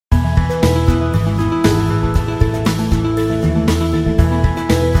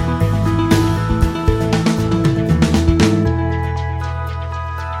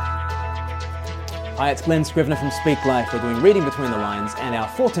Hi, it's Glenn Scrivener from Speak Life. We're doing Reading Between the Lines, and our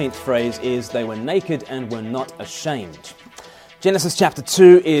 14th phrase is, they were naked and were not ashamed. Genesis chapter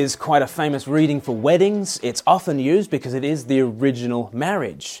 2 is quite a famous reading for weddings. It's often used because it is the original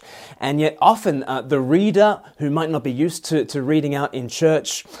marriage. And yet often the reader, who might not be used to reading out in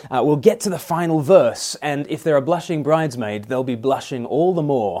church, will get to the final verse, and if they're a blushing bridesmaid, they'll be blushing all the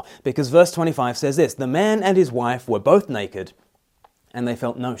more, because verse 25 says this: the man and his wife were both naked, and they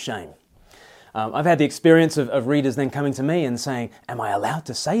felt no shame. I've had the experience of readers then coming to me and saying, am I allowed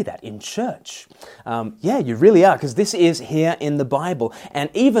to say that in church? Yeah, you really are, because this is here in the Bible. And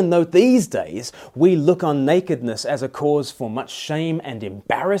even though these days we look on nakedness as a cause for much shame and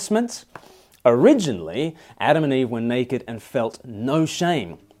embarrassment, originally Adam and Eve were naked and felt no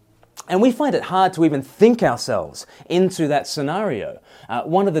shame. And we find it hard to even think ourselves into that scenario.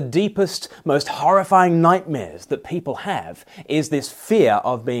 One of the deepest, most horrifying nightmares that people have is this fear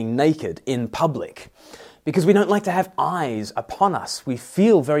of being naked in public. Because we don't like to have eyes upon us. We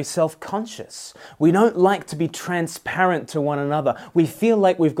feel very self-conscious. We don't like to be transparent to one another. We feel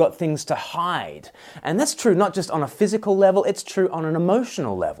like we've got things to hide. And that's true not just on a physical level, it's true on an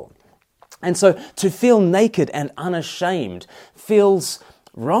emotional level. And so to feel naked and unashamed feels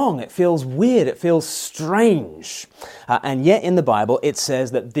wrong, it feels weird, it feels strange. And yet in the Bible it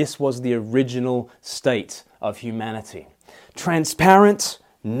says that this was the original state of humanity. Transparent,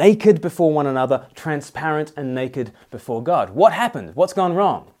 naked before one another, transparent and naked before God. What happened? What's gone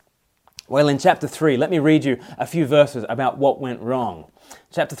wrong? Well, in chapter 3, let me read you a few verses about what went wrong.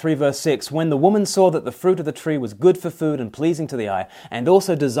 Chapter 3, verse 6, when the woman saw that the fruit of the tree was good for food and pleasing to the eye, and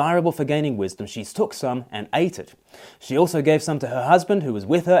also desirable for gaining wisdom, she took some and ate it. She also gave some to her husband who was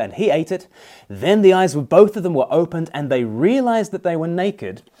with her, and he ate it. Then the eyes of both of them were opened, and they realized that they were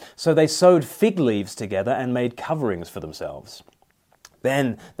naked. So they sewed fig leaves together and made coverings for themselves.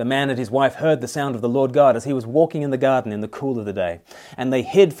 Then the man and his wife heard the sound of the Lord God as he was walking in the garden in the cool of the day. And they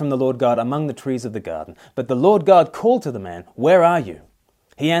hid from the Lord God among the trees of the garden. But the Lord God called to the man, "Where are you?"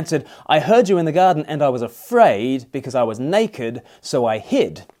 He answered, "I heard you in the garden, and I was afraid because I was naked, so I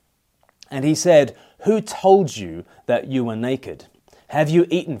hid." And he said, "Who told you that you were naked? Have you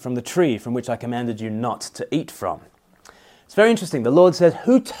eaten from the tree from which I commanded you not to eat from?" It's very interesting. The Lord says,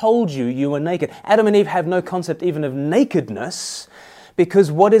 who told you you were naked? Adam and Eve have no concept even of nakedness,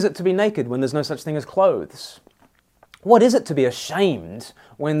 because what is it to be naked when there's no such thing as clothes? What is it to be ashamed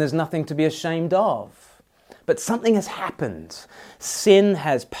when there's nothing to be ashamed of? But something has happened. Sin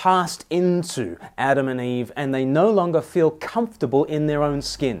has passed into Adam and Eve, and they no longer feel comfortable in their own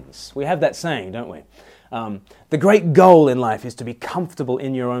skins. We have that saying, don't we? The great goal in life is to be comfortable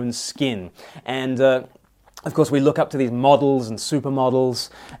in your own skin. And of course, we look up to these models and supermodels,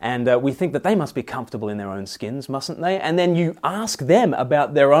 and we think that they must be comfortable in their own skins, mustn't they? And then you ask them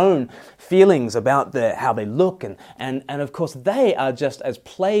about their own feelings, about how they look, and of course, they are just as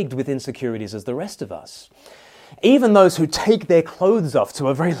plagued with insecurities as the rest of us. Even those who take their clothes off to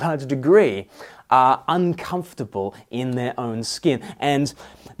a very large degree are uncomfortable in their own skin. And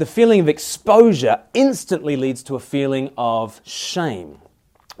the feeling of exposure instantly leads to a feeling of shame.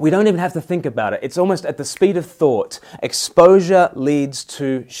 We don't even have to think about it. It's almost at the speed of thought. Exposure leads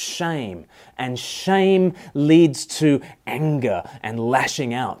to shame, and shame leads to anger and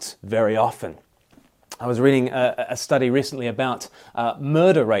lashing out very often. I was reading a study recently about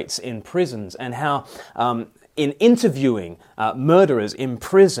murder rates in prisons and how in interviewing murderers in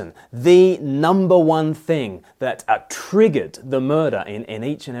prison, the number one thing that triggered the murder in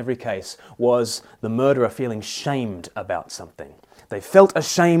each and every case was the murderer feeling shamed about something. They felt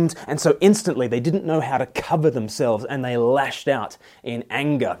ashamed, and so instantly they didn't know how to cover themselves, and they lashed out in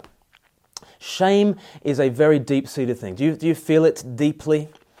anger. Shame is a very deep-seated thing. Do you feel it deeply?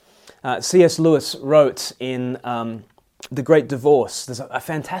 C.S. Lewis wrote in The Great Divorce, there's a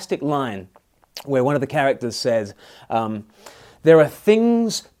fantastic line where one of the characters says, there are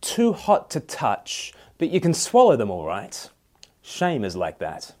things too hot to touch, but you can swallow them all right. Shame is like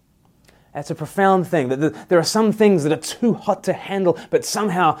that. That's a profound thing, that there are some things that are too hot to handle, but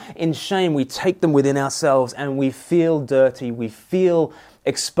somehow in shame we take them within ourselves and we feel dirty, we feel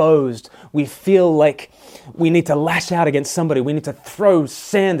exposed, we feel like we need to lash out against somebody, we need to throw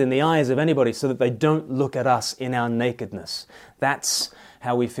sand in the eyes of anybody so that they don't look at us in our nakedness. That's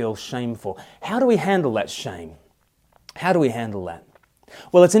how we feel shameful. How do we handle that shame? How do we handle that?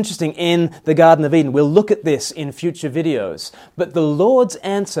 Well, it's interesting, in the Garden of Eden, we'll look at this in future videos, but the Lord's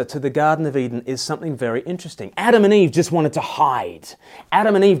answer to the Garden of Eden is something very interesting. Adam and Eve just wanted to hide.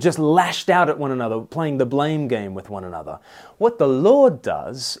 Adam and Eve just lashed out at one another, playing the blame game with one another. What the Lord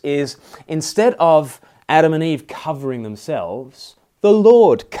does is, instead of Adam and Eve covering themselves, the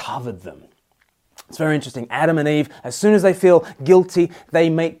Lord covered them. It's very interesting. Adam and Eve, as soon as they feel guilty, they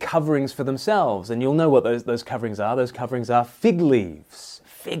make coverings for themselves. And you'll know what those coverings are. Those coverings are fig leaves.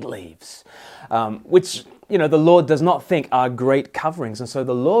 Fig leaves. Which, the Lord does not think are great coverings. And so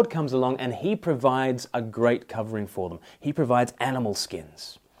the Lord comes along and He provides a great covering for them. He provides animal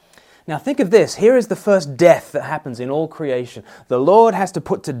skins. Now think of this. Here is the first death that happens in all creation. The Lord has to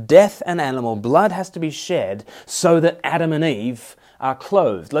put to death an animal. Blood has to be shed so that Adam and Eve are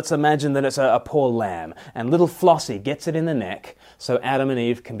clothed. Let's imagine that it's a poor lamb, and little Flossie gets it in the neck so Adam and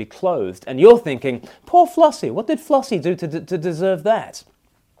Eve can be clothed. And you're thinking, poor Flossie, what did Flossie do to deserve that?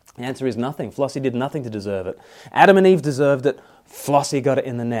 The answer is nothing. Flossie did nothing to deserve it. Adam and Eve deserved it. Flossie got it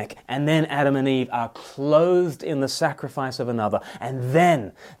in the neck. And then Adam and Eve are clothed in the sacrifice of another. And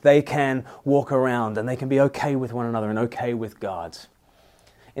then they can walk around and they can be okay with one another and okay with God.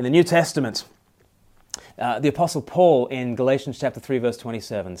 In the New Testament, the Apostle Paul in Galatians chapter 3 verse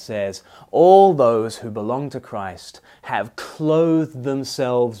 27 says, all those who belong to Christ have clothed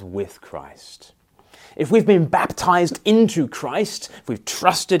themselves with Christ. If we've been baptized into Christ, if we've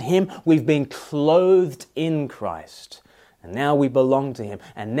trusted Him, we've been clothed in Christ. And now we belong to Him.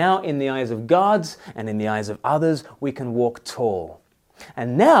 And now in the eyes of God and in the eyes of others, we can walk tall.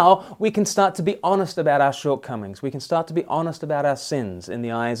 And now we can start to be honest about our shortcomings. We can start to be honest about our sins in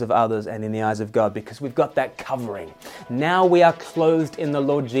the eyes of others and in the eyes of God because we've got that covering. Now we are clothed in the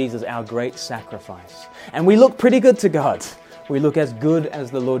Lord Jesus, our great sacrifice. And we look pretty good to God. We look as good as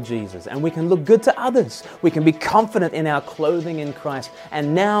the Lord Jesus, and we can look good to others. We can be confident in our clothing in Christ,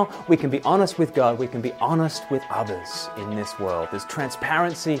 and now we can be honest with God. We can be honest with others in this world. There's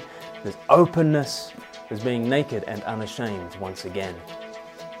transparency, there's openness, there's being naked and unashamed once again.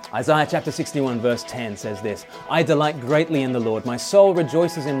 Isaiah chapter 61 verse 10 says this, I delight greatly in the Lord. My soul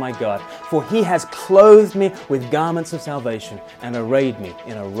rejoices in my God, for He has clothed me with garments of salvation and arrayed me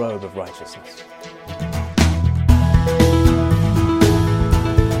in a robe of righteousness.